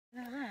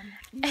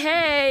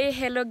Hey,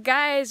 hello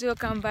guys,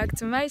 welcome back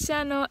to my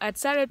channel at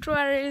Sare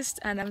Tourist,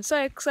 and I'm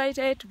so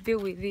excited to be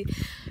with you.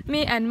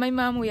 Me and my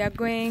mom, we are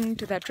going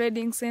to the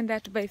trading center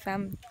to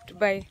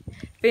buy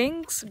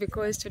things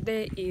because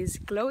today is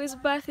Chloe's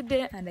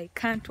birthday and I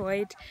can't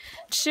wait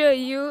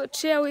to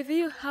share with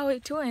you how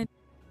it went.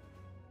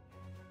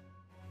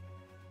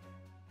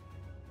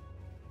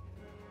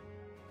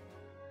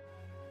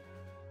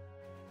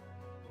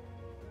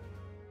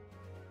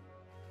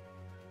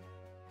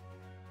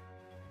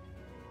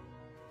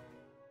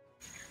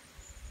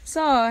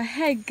 So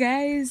hey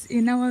guys,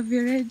 in our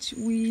village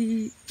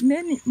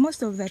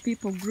most of the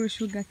people grow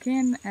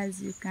sugarcane.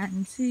 As you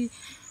can see,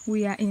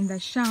 we are in the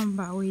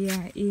shamba. We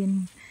are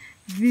in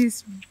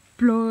these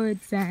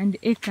plots and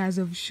acres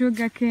of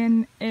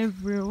sugarcane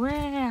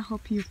everywhere. I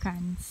hope you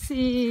can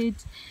see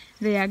it.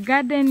 They are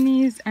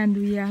gardens and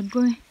we are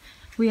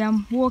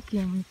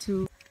walking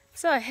to.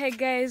 So hey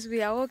guys,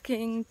 we are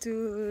walking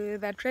to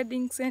the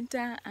trading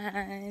center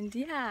and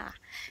yeah,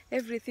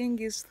 everything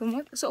is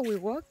smooth. So we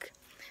walk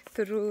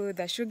through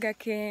the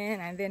sugarcane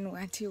and then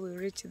until we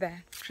reach the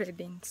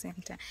trading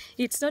center.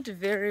 It's not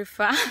very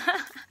far.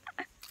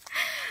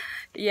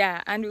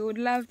 Yeah, and we would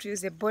love to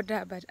use a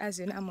border, but as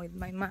you know, I'm with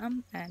my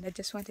mom and I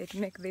just wanted to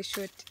make this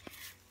short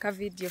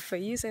video for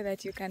you so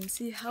that you can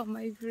see how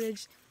my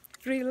village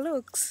really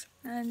looks.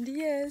 And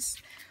yes,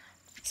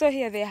 so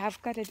here they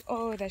have cutted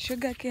all the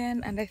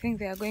sugarcane and I think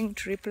they are going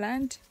to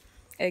replant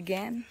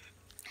again.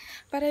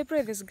 But I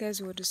pray these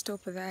guys would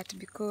stop that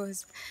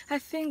because I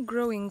think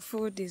growing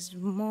food is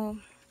more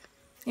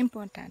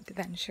important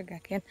than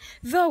sugarcane.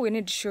 Though we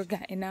need sugar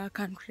in our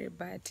country,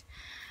 but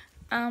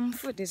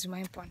food is more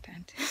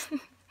important.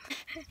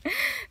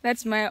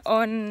 That's my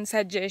own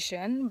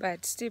suggestion,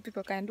 but still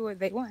people can do what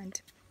they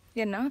want,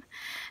 you know.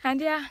 And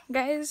yeah,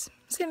 guys,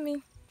 see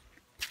me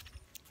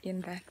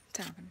in that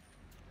town.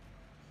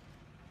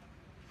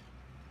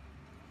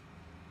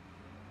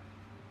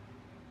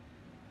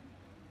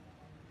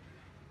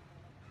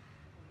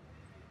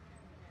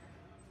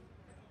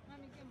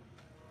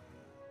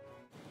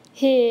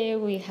 Here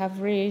we have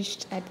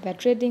reached at the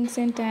trading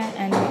center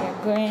and we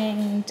are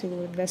going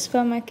to the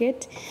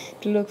supermarket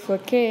to look for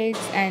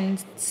cakes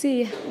and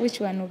see which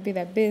one will be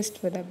the best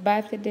for the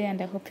birthday,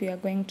 and I hope you are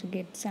going to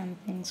get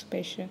something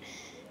special.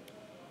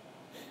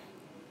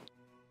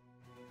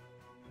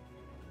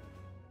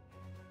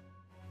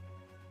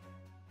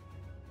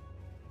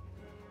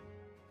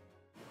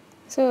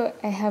 So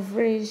I have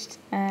reached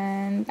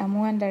and I'm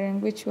wondering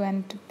which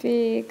one to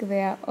pick.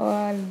 They are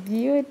all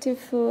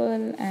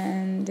beautiful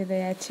and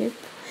they are cheap.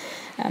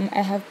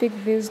 I have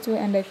picked these two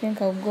and I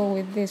think I'll go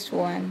with this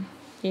one.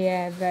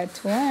 Yeah, that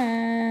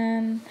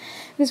one.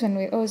 This one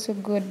was also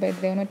good,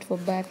 but they're not for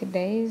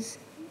birthdays.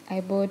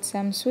 I bought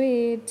some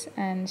sweets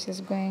and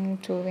she's going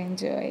to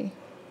enjoy.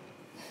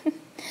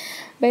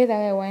 By the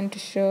way, I want to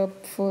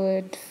shop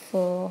food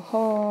for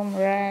home,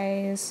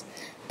 rice,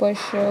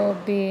 posho,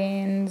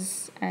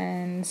 beans,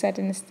 and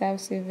certain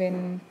stuffs,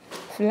 even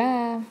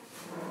flour.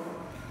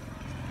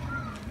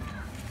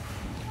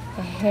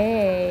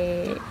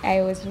 Hey,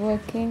 I was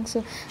working,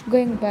 so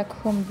going back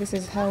home, this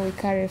is how we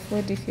carry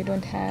food. If you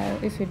don't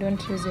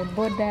use a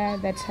border,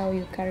 that's how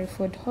you carry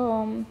food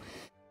home.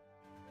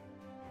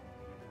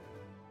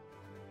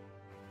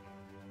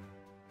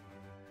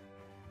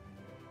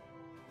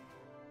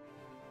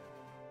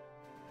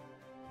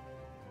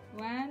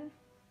 One,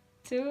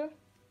 two,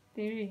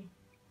 three.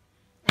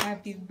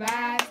 Happy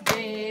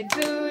birthday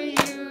to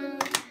you.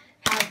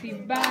 Happy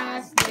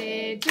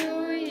birthday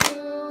to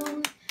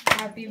you.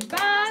 Happy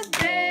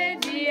birthday,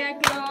 dear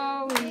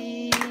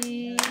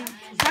Chloe.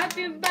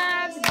 Happy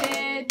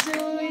birthday to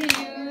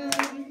you.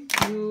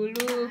 You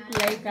look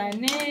like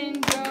an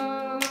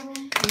angel.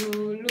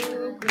 You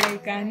look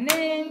like an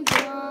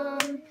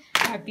angel.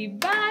 Happy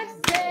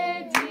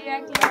birthday,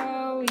 dear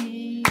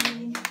Chloe.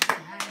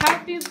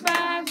 Happy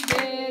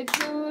birthday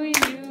to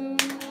you.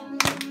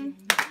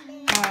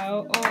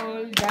 How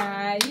old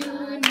are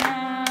you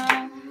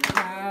now?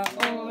 How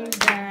old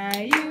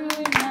are you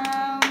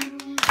now?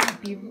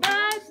 Happy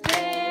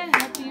birthday,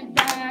 happy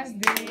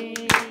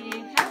birthday,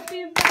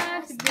 happy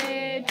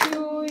birthday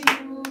to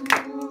you.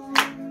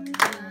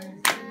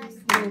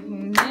 Look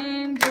an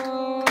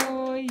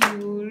angel,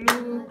 you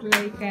look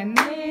like an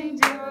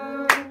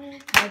angel.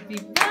 Happy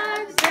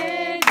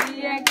birthday,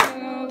 dear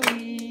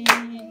Chloe.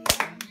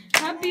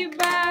 Happy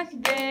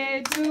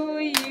birthday to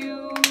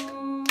you.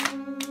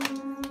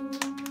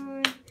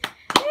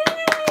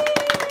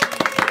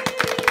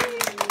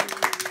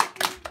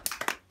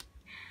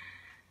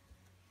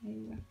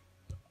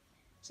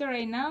 So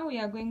right now we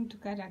are going to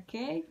cut a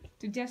cake.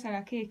 To just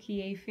a cake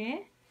here,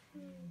 Ife.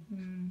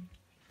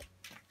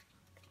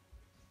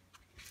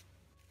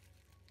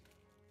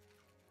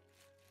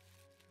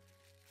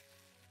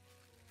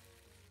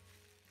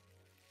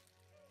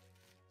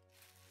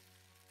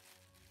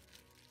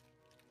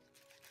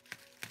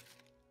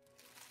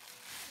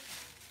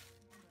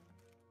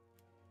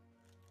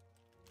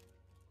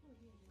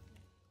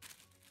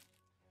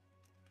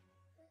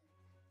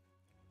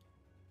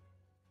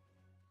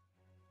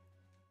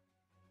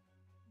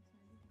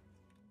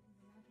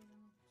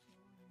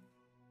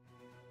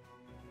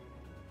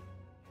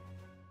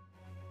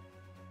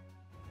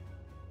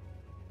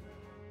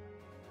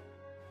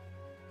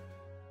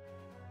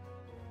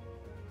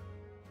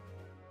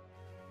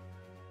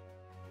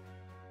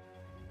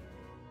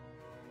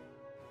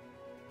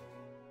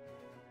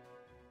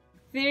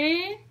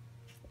 3,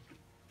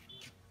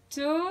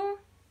 2,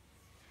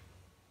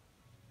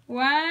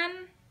 1,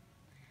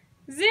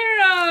 0.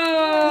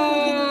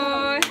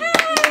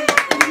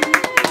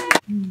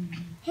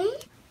 Hey!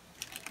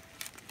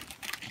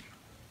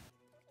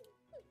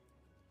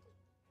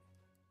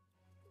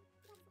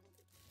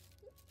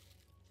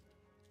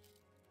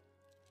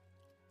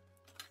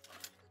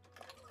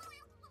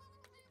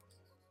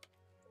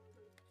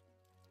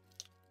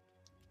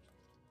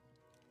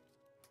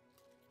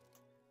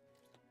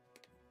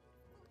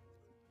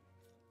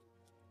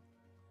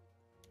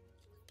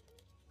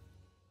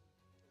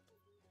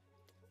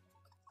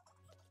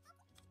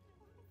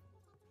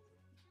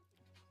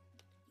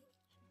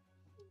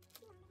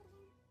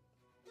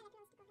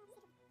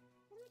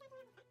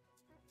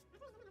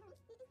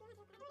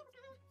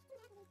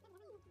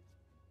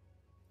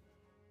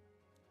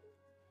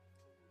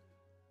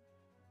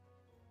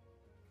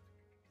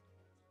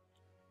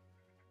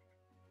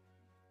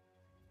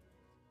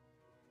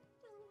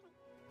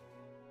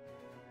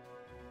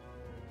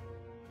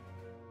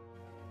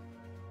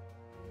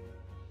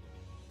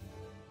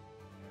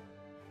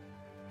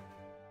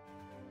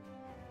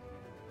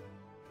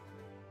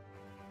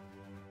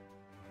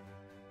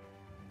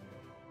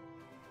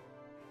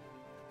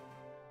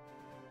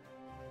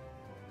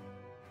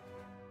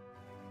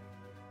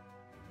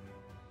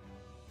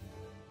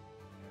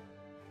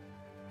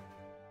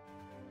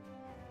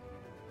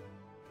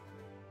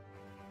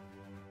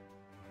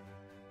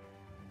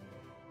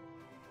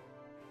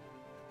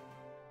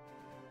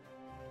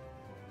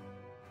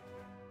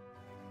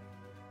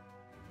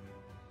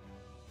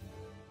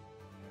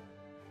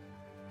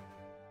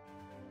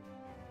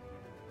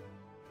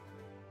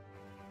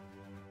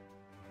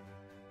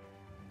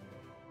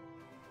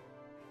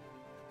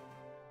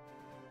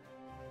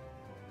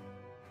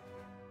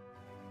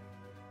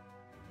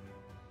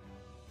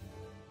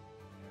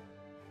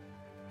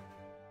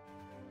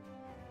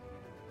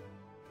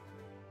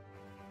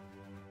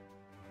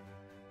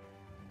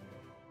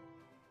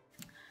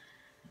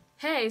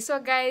 Hey, so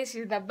guys,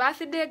 she's the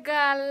birthday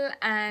girl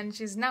and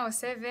she's now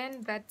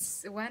 7.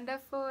 That's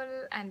wonderful,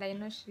 and I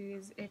know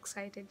she's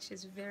excited.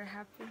 She's very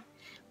happy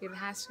with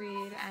her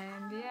sweet,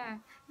 and yeah,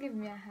 give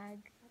me a hug.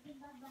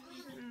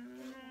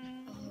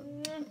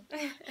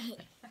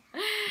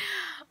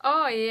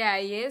 Oh yeah,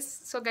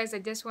 yes. So guys, I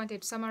just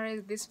wanted to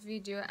summarize this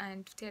video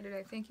and to tell you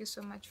that thank you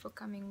so much for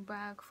coming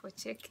back, for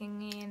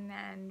checking in,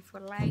 and for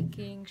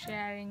liking,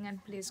 sharing,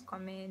 and please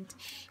comment.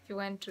 If you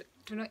want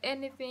to know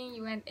anything,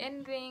 you want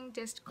anything,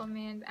 just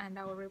comment and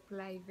I will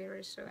reply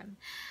very soon.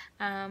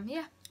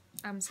 Yeah,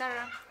 I'm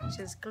Sarah.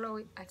 She's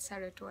Chloe at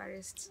Sarah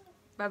Tourists.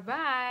 Bye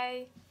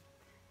bye.